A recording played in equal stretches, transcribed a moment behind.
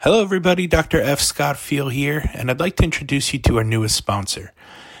Hello everybody, Dr. F. Scott Field here, and I'd like to introduce you to our newest sponsor.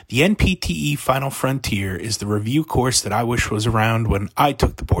 The NPTE Final Frontier is the review course that I wish was around when I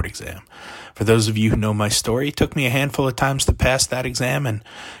took the board exam. For those of you who know my story, it took me a handful of times to pass that exam, and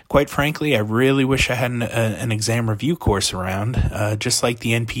quite frankly, I really wish I had an exam review course around, just like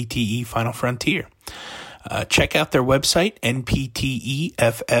the NPTE Final Frontier. Check out their website, npteff.com,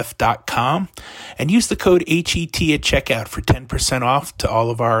 and use the code HET at checkout for 10% off to all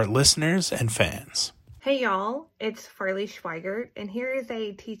of our listeners and fans. Hey y'all, it's Farley Schweighart, and here is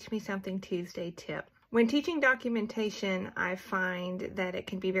a Teach Me Something Tuesday tip. When teaching documentation, I find that it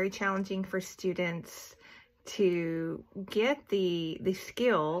can be very challenging for students to get the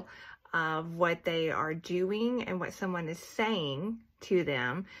skill of what they are doing and what someone is saying to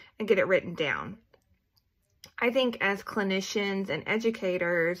them and get it written down. I think as clinicians and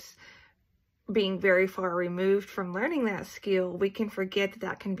educators, being very far removed from learning that skill, we can forget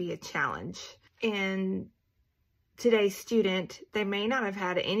that can be a challenge. And today's student, they may not have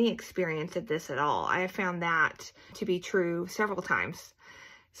had any experience of this at all. I have found that to be true several times.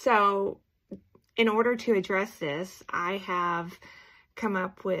 So in order to address this, I have come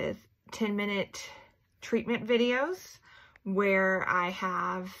up with 10-minute treatment videos where I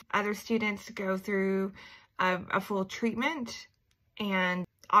have other students go through a full treatment, and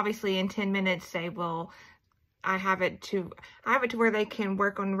obviously in 10 minutes I have it to where they can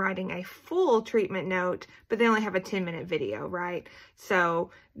work on writing a full treatment note, but they only have a 10-minute video, right? So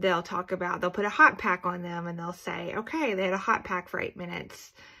they'll put a hot pack on them and they'll say, okay, they had a hot pack for 8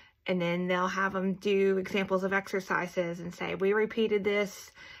 minutes. And then they'll have them do examples of exercises and say, we repeated this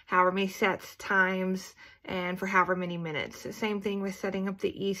however many sets times and for however many minutes. The same thing with setting up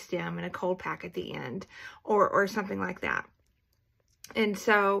the E-stem and a cold pack at the end or something like that. And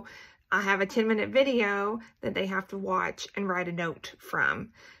so I have a 10-minute video that they have to watch and write a note from.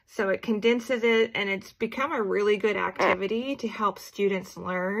 So it condenses it, and it's become a really good activity to help students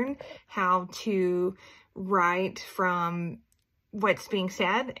learn how to write from what's being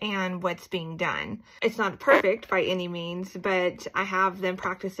said and what's being done. It's not perfect by any means, but I have them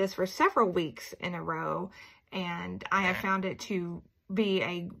practice this for several weeks in a row, and I have found it to be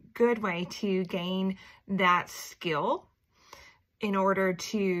a good way to gain that skill in order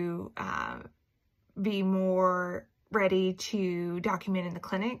to be more ready to document in the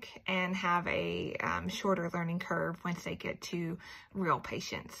clinic and have a shorter learning curve once they get to real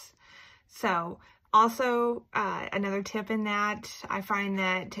patients. So also, another tip in that, I find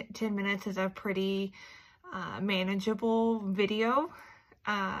that 10 minutes is a pretty manageable video,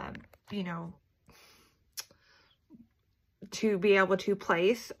 to be able to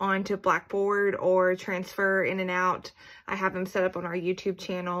place onto Blackboard or transfer in and out. I have them set up on our YouTube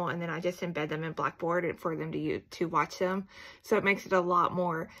channel, and then I just embed them in Blackboard for them to watch them. So it makes it a lot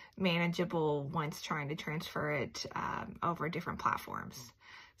more manageable once trying to transfer it over different platforms.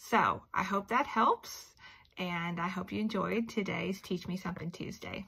 So I hope that helps, and I hope you enjoyed today's Teach Me Something Tuesday.